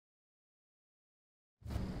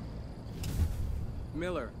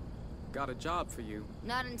Miller, got a job for you.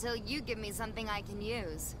 Not until you give me something I can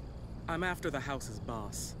use. I'm after the house's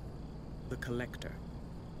boss, the Collector.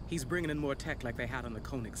 He's bringing in more tech like they had on the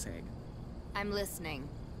Koenigsegg. I'm listening.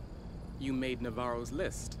 You made Navarro's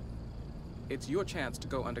list. It's your chance to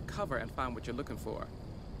go undercover and find what you're looking for.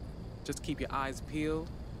 Just keep your eyes peeled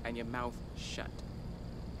and your mouth shut.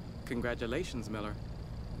 Congratulations, Miller.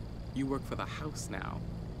 You work for the house now.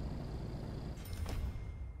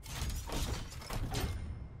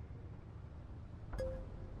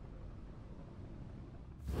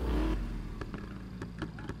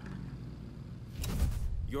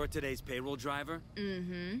 You're today's payroll driver?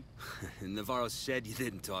 Mm-hmm. Navarro said you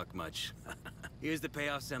didn't talk much. Here's the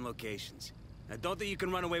payoffs and locations. Now, don't think you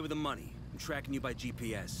can run away with the money. I'm tracking you by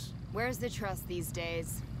GPS. Where's the trust these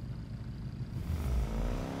days?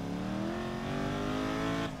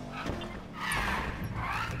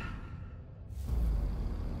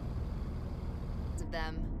 Of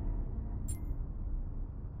them.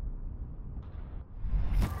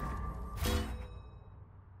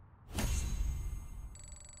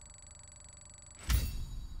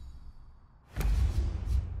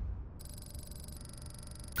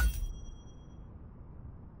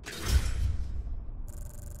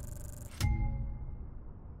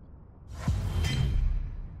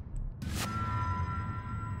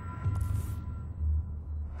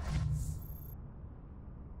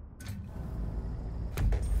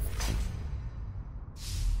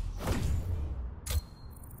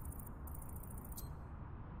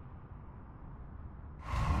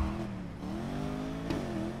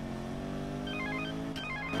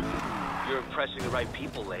 You're impressing the right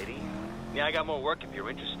people, lady. Yeah, I got more work if you're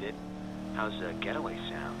interested. How's the getaway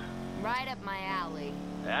sound? Right up my alley.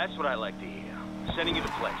 That's what I like to hear. Sending you the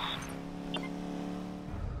place.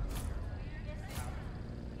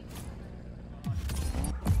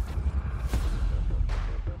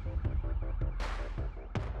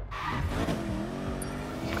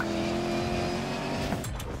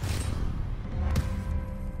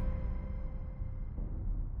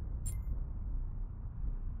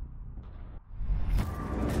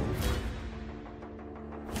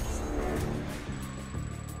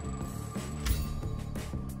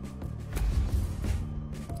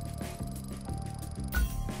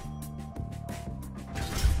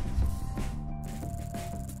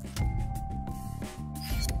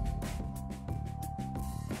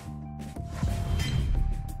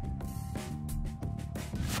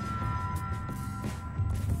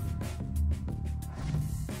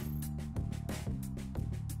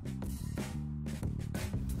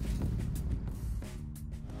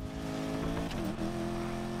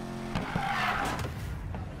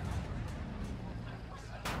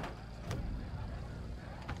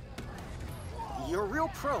 You're a real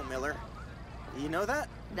pro, Miller. You know that?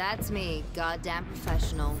 That's me, goddamn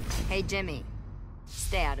professional. Hey, Jimmy.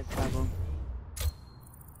 Stay out of trouble.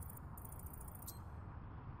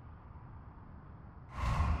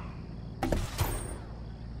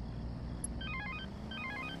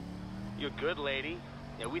 You're good, lady.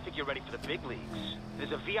 Yeah, we think you're ready for the big leagues.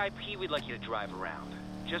 There's a VIP we'd like you to drive around.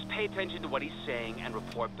 Just pay attention to what he's saying and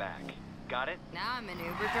report back. Got it? Now I'm an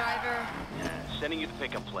Uber driver. Yeah, sending you the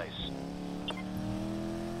pickup place.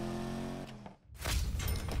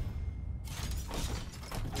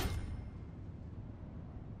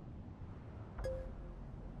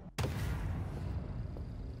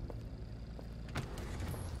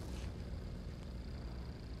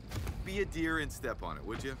 Be a dear and step on it,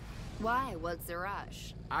 would you? Why? What's the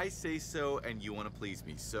rush? I say so, and you want to please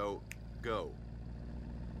me, so go.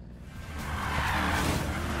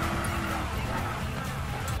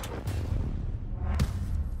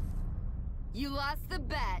 You lost the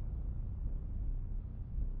bet.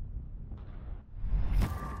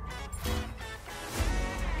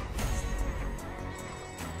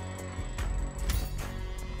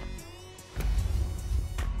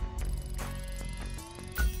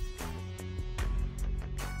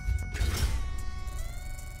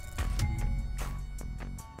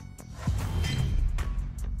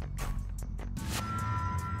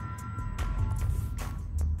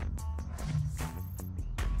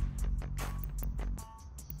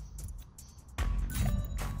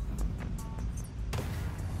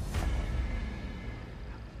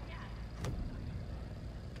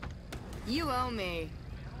 You owe me.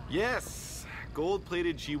 Yes!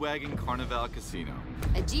 Gold-plated G-Wagon Carnival Casino.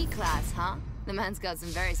 A G-Class, huh? The man's got some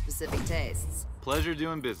very specific tastes. Pleasure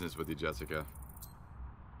doing business with you, Jessica.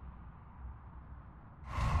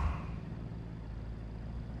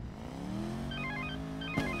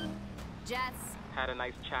 Jess, Had a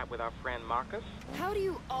nice chat with our friend Marcus. how do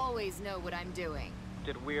you always know what I'm doing?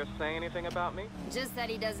 Did Weir say anything about me? Just that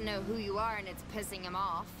he doesn't know who you are and it's pissing him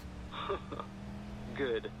off.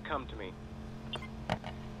 Good. Come to me.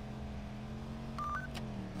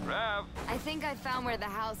 Rav, I think I found where the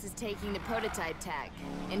house is taking the prototype tech.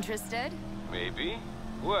 Interested? maybe?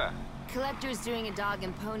 Where? Collector's doing a dog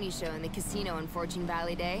and pony show in the casino on Fortune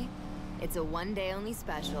Valley Day. It's a one-day-only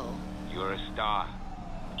special. You're a star.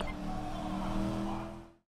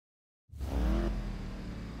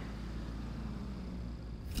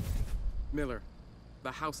 Miller,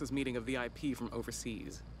 the house is meeting a VIP from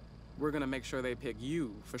overseas. We're gonna make sure they pick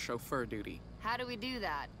you for chauffeur duty. How do we do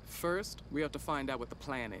that? First, we have to find out what the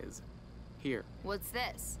plan is. Here, What's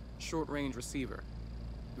this? short-range receiver.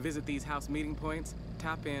 Visit these house meeting points,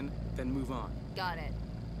 tap in, then move on. Got it.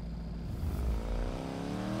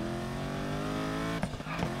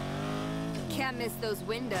 Can't miss those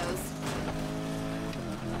windows.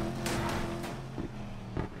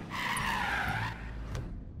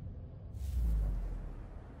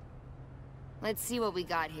 Let's see what we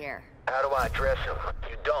got here. How do I address him?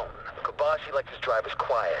 You don't. Kobashi likes his drivers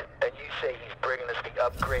quiet, and you say he's bringing us the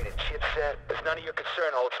upgraded chipset? It's none of your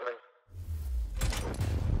concern, Holtzman.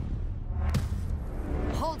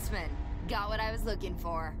 Holtzman, got what I was looking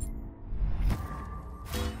for.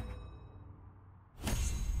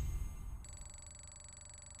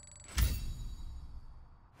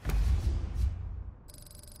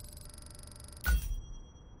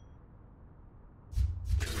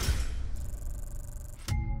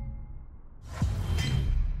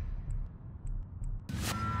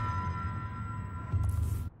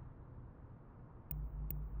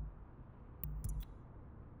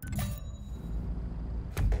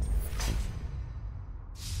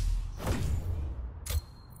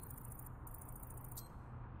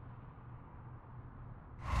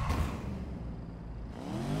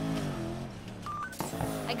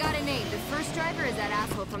 I got a name. The first driver is that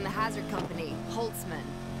asshole from the hazard company, Holtzman.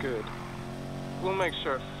 Good. We'll make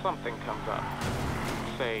sure if something comes up.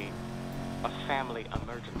 Say, a family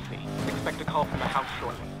emergency. Expect a call from the house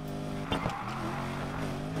shortly.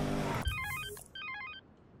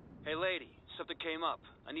 Hey, lady, something came up.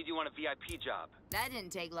 I need you on a VIP job. That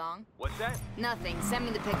didn't take long. What's that? Nothing. Send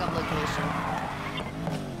me the pickup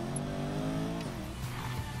location.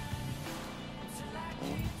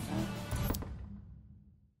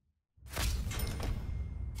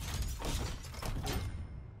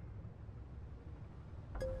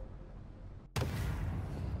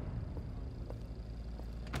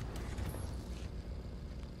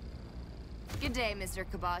 Good day, Mr.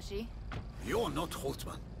 Kobashi. You're not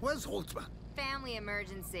Holtzman. Where's Holtzman? Family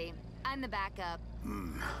emergency. I'm the backup.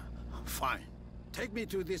 Fine. Take me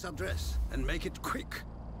to this address and make it quick.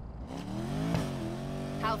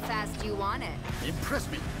 How fast do you want it? Impress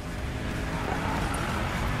me.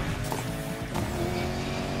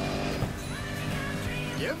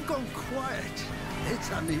 You've gone quiet.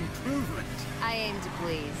 It's an improvement. I aim to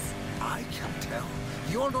please. I can tell.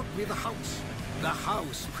 You're not with the house. The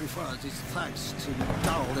house prefers its thugs to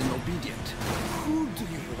dull and obedient. Who do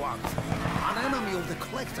you want? An enemy of the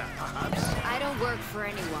collector, perhaps? I don't work for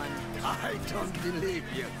anyone. I don't believe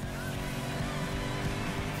you.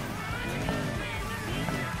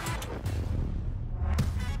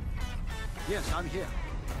 Yes, I'm here.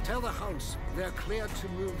 Tell the house they're cleared to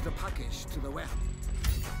move the package to the warehouse.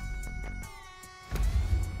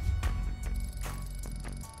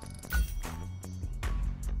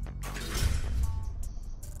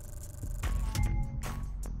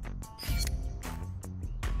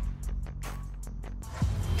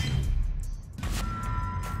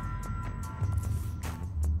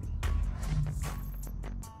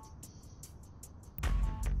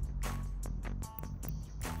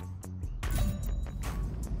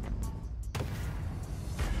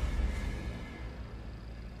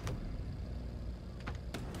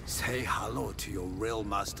 Say hello to your real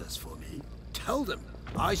masters for me. Tell them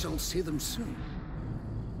I shall see them soon.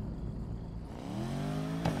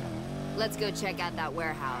 Let's go check out that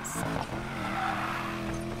warehouse.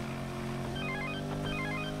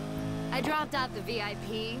 I dropped out the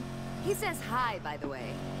VIP. He says hi, by the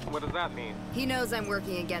way. What does that mean? He knows I'm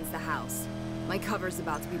working against the house. My cover's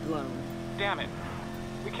about to be blown. Damn it.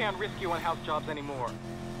 We can't risk you on house jobs anymore.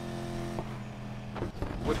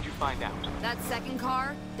 What did you find out? That second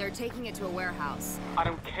car, they're taking it to a warehouse. I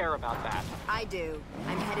don't care about that. I do.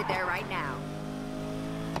 I'm headed there right now.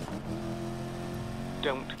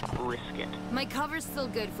 Don't risk it. My cover's still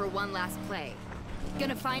good for one last play.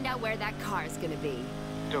 Gonna find out where that car's gonna be.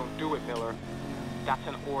 Don't do it, Miller. That's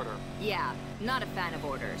an order. Yeah, not a fan of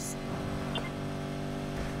orders.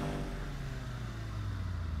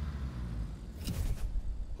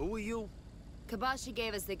 Who are you? Kabashi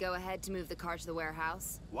gave us the go-ahead to move the car to the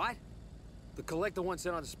warehouse. What? The collector wants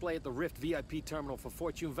it on display at the Rift VIP terminal for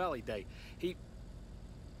Fortune Valley Day.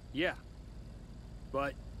 Yeah.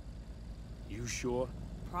 But... you sure?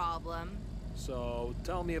 Problem. So,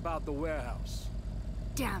 tell me about the warehouse.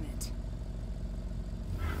 Damn it.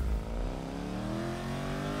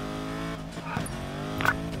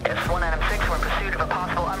 S1 Adam 6, we're in pursuit of a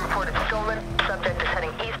possible unreported stolen. Subject is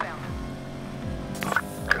heading eastbound.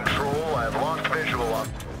 Control, I have lost visual on...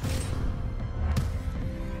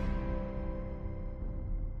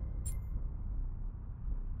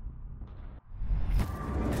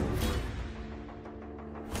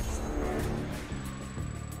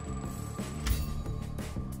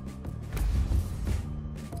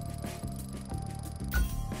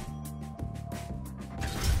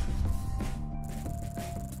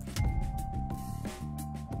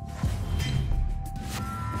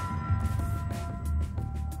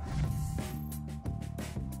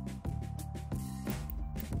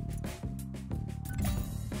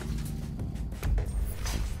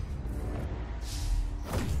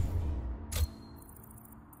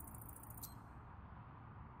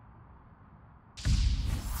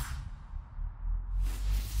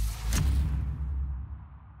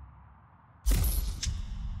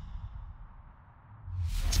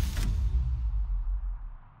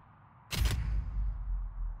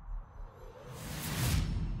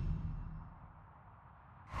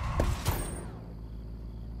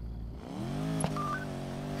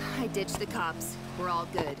 I ditched the cops. We're all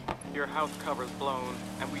good. Your house cover's blown,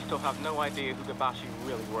 and we still have no idea who Kabashi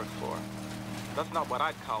really works for. That's not what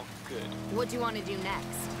I'd call good. What do you want to do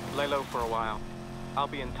next? Lay low for a while. I'll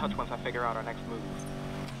be in touch once I figure out our next move.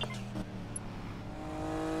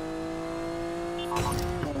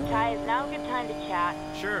 Ty, is now a good time to chat?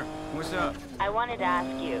 Sure. What's up? I wanted to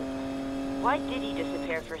ask you, why did you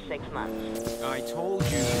disappear for 6 months? I told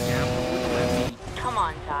you the gambler wouldn't let me... Come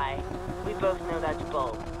on, Ty. We both know that's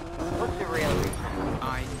bull. What's the real reason?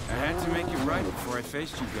 I had to make it right before I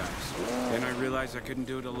faced you guys. Then I realized I couldn't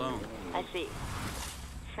do it alone. I see.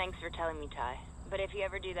 Thanks for telling me, Ty. But if you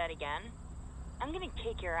ever do that again, I'm gonna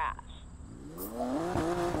kick your ass.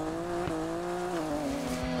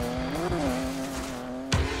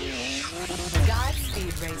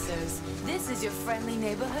 Godspeed, racers. This is your friendly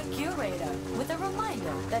neighborhood curator with a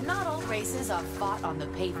reminder that not all races are fought on the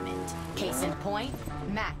pavement. Case in point,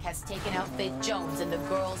 Mac has taken out Fit Jones and the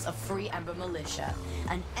girls of Free Amber Militia.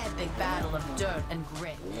 An epic battle of dirt and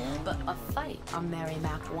grit, but a fight on Mary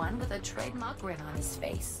Mac won with a trademark grin on his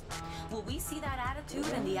face. Will we see that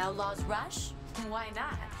attitude in the Outlaws Rush? Why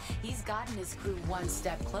not? He's gotten his crew one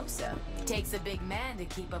step closer. Takes a big man to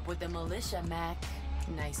keep up with the militia, Mac.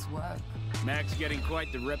 Nice work. Mac's getting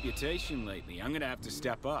quite the reputation lately. I'm gonna have to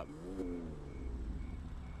step up.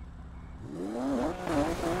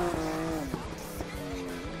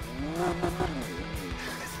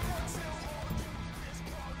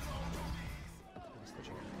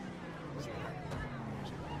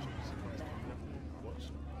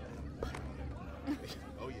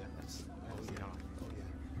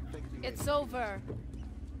 It's over.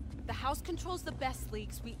 The house controls the best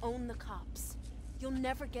leagues. We own the cops. You'll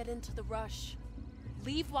never get into the rush.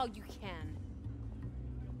 Leave while you can.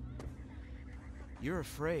 You're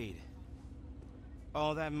afraid.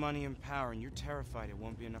 All that money and power, and you're terrified it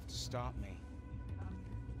won't be enough to stop me.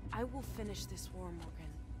 I will finish this war,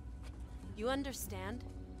 Morgan. You understand?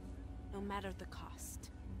 No matter the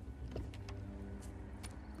cost.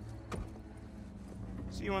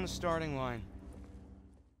 See you on the starting line.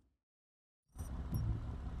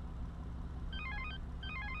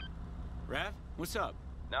 Rav, what's up?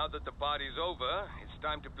 Now that the party's over, it's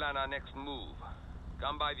time to plan our next move.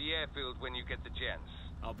 Come by the airfield when you get the chance.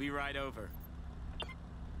 I'll be right over.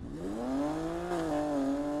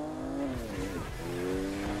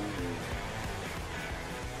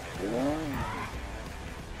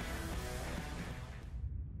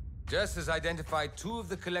 Jess has identified 2 of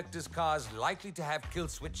the Collector's cars likely to have kill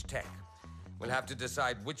switch tech. We'll have to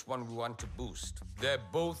decide which one we want to boost. They're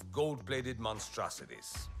both gold-plated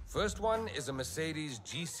monstrosities. First one is a Mercedes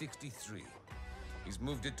G63. He's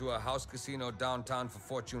moved it to a house casino downtown for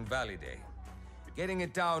Fortune Valley Day. Getting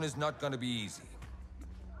it down is not going to be easy.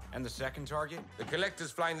 And the second target? The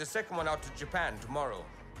Collector's flying the second one out to Japan tomorrow.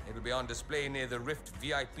 It'll be on display near the Rift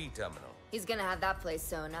VIP terminal. He's gonna have that place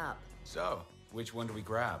sewn up. So, which one do we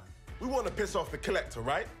grab? We want to piss off the Collector,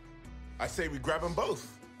 right? I say we grab them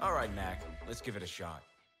both. All right, Mac. Let's give it a shot.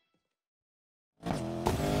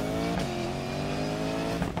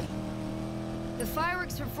 The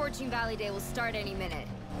fireworks for Fortune Valley Day will start any minute.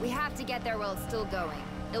 We have to get there while it's still going.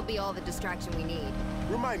 It'll be all the distraction we need.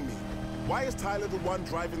 Remind me, why is Tyler the one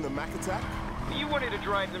driving the Mac attack? You wanted to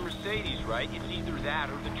drive the Mercedes, right? It's either that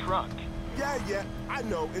or the truck. Yeah, I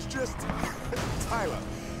know. It's just... Tyler,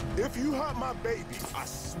 if you hurt my baby, I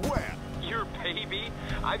swear. Your baby?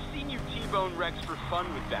 I've seen you T-bone Rex for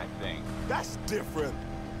fun with that thing. That's different.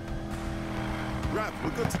 Rav,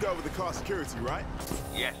 we're good to go with the car security, right?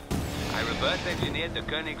 Yes. I reverse engineered the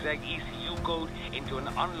Koenigsegg ECU code into an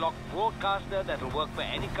unlocked broadcaster that'll work for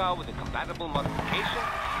any car with a compatible modification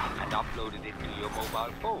and uploaded it to your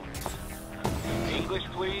mobile phones. English,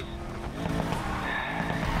 please?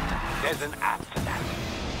 There's an app for that.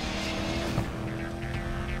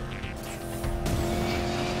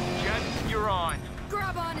 Jet, you're on.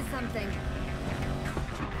 Grab onto something.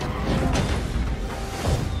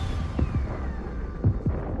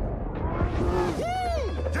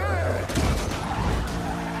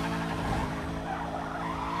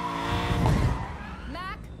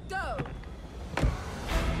 Mac, go!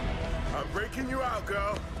 I'm breaking you out,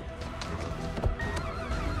 girl.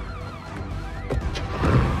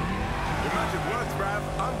 Your magic works, Rav.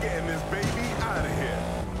 I'm getting this baby out of here.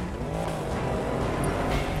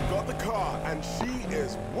 Got the car, and she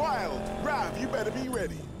is wild. Rav, you better be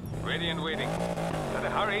ready. Ready and waiting. Better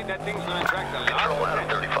hurry, that thing's gonna attract a lot Control of Adam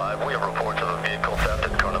attention. 35, we have reports of a vehicle theft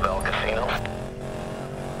at Carnival Casino.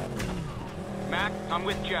 Mac, I'm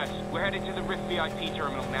with Jess. We're headed to the Rift VIP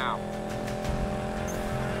terminal now.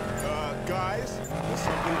 Guys, there's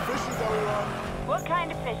something fishy going on. What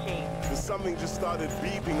kind of fishy? There's something just started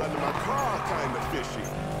beeping under my car, kind of fishy.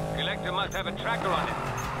 Collector must have a tracker on it.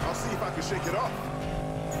 I'll see if I can shake it off.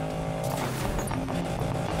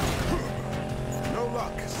 No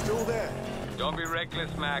luck, still there. Don't be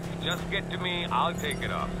reckless, Mac. Just get to me, I'll take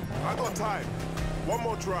it off. I got time. One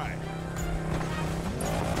more try.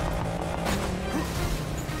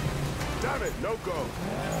 Damn it, no go.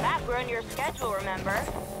 Matt, we're on your schedule, remember?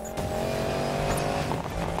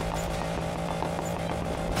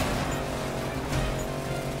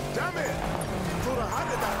 Damn it! Thought I had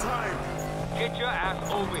it that time. Get your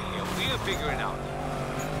ass over here. We'll figure it out.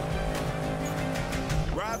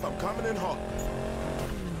 Rav, I'm coming in hot.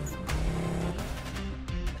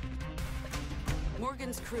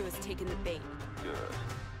 Morgan's crew has taken the bait. Good.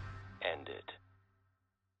 End it.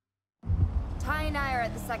 Ty and I are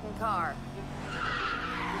at the second car.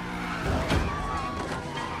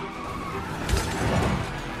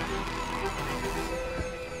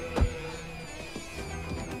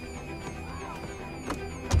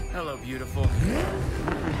 Hello, beautiful.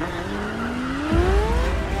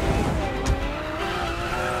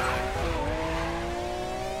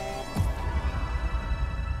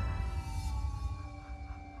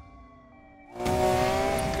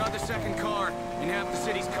 Got the second car, and half the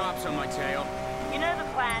city's cops on my tail. You know the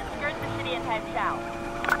plan. Skirt the city and head south.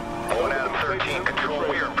 1 Adam 13, control,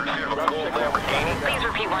 we are in pursuit of a gold Lamborghini. Please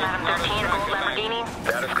repeat 1 Adam 13, gold Lamborghini.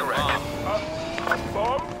 That is correct.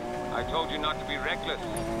 Bomb? I told you not to be reckless.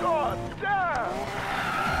 God damn!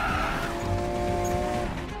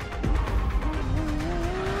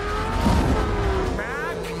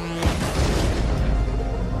 Mac?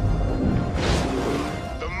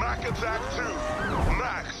 The Mac attack 2.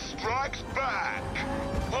 Mac strikes back.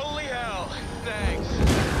 Holy hell! Thanks.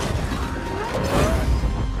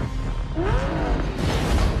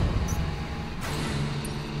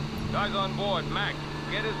 Guys on board, Mac.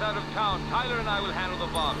 Get us out of town. Tyler and I will handle the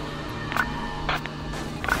bomb.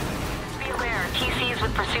 Be aware, TCs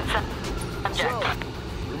with pursuit subject. So,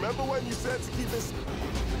 remember when you said to keep this...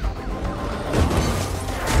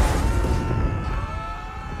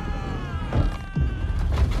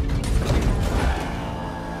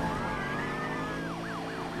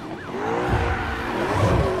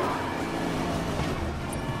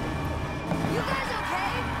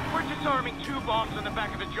 Disarming 2 bombs in the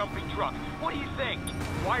back of a jumping truck. What do you think?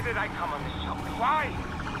 Why did I come on this job? Why?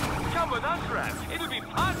 Come with us, Rev. It'll be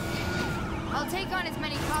fun. I'll take on as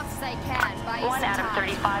many cops as I can. Buy you 1 some Adam time.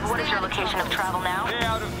 35, what is your location of travel now? Stay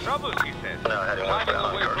out of trouble, she says. Now heading Driving westbound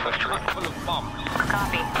on away from a Kirkland truck Street. full of bombs.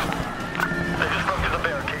 Copy. They just broke through the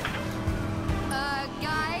barricade.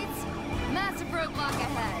 Guys, massive roadblock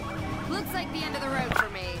ahead. Looks like the end of the road for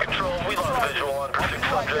me. Control, we lost visual on pursuit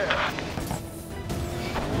subject.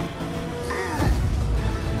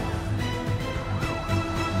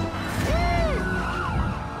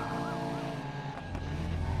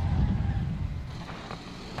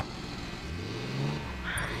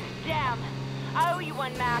 Damn. I owe you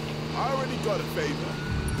one, Mac. I already got a favor.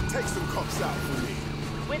 Take some cops out for me.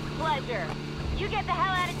 With pleasure. You get the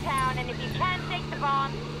hell out of town, and if you can't take the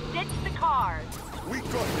bomb, ditch the cars. We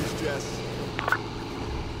got this, Jess.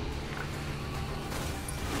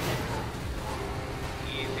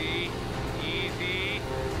 Easy.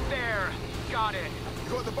 started. You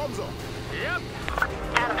got the bombs on? Yep.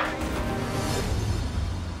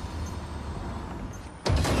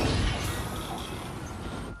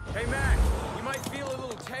 Hey, Mac, you might feel a little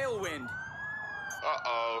tailwind.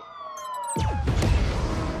 Uh-oh.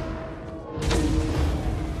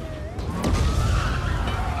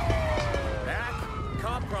 Mac,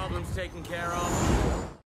 cop problem's taken care of.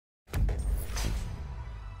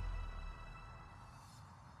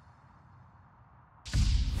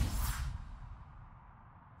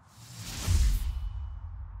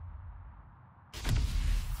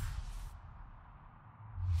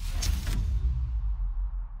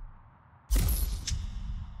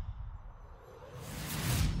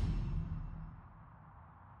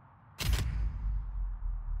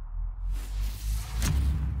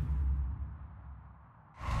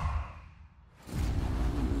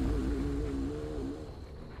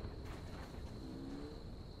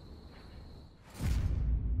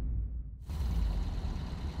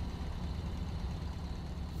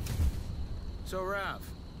 So, Rav,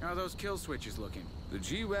 how are those kill switches looking? The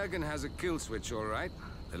G-Wagon has a kill switch, all right.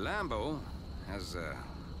 The Lambo has,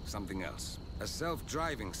 something else. A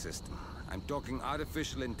self-driving system. I'm talking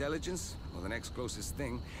artificial intelligence, or the next closest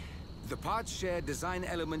thing. The parts share design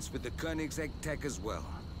elements with the Koenigsegg tech as well.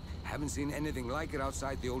 Haven't seen anything like it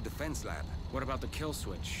outside the old defense lab. What about the kill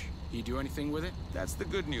switch? You do anything with it? That's the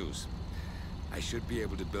good news. I should be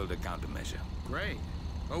able to build a countermeasure. Great.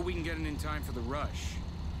 Oh, we can get it in time for the rush.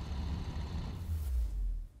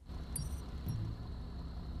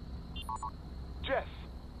 Jess,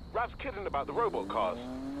 Rav's kidding about the robot cars,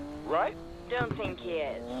 right? Don't think he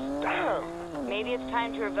is. Damn! Maybe it's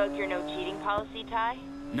time to revoke your no cheating policy, Ty?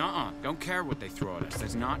 Nuh-uh. Don't care what they throw at us.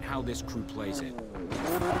 That's not how this crew plays it.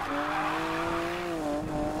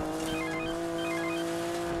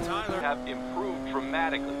 Tyler have improved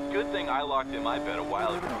dramatically. Good thing I locked in my bet a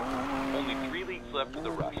while ago. Only 3 leagues left to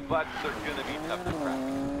the rush, but they're gonna be tough to crack.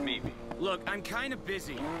 Maybe. Look, I'm kind of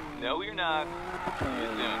busy. No, you're not. See you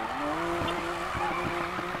soon.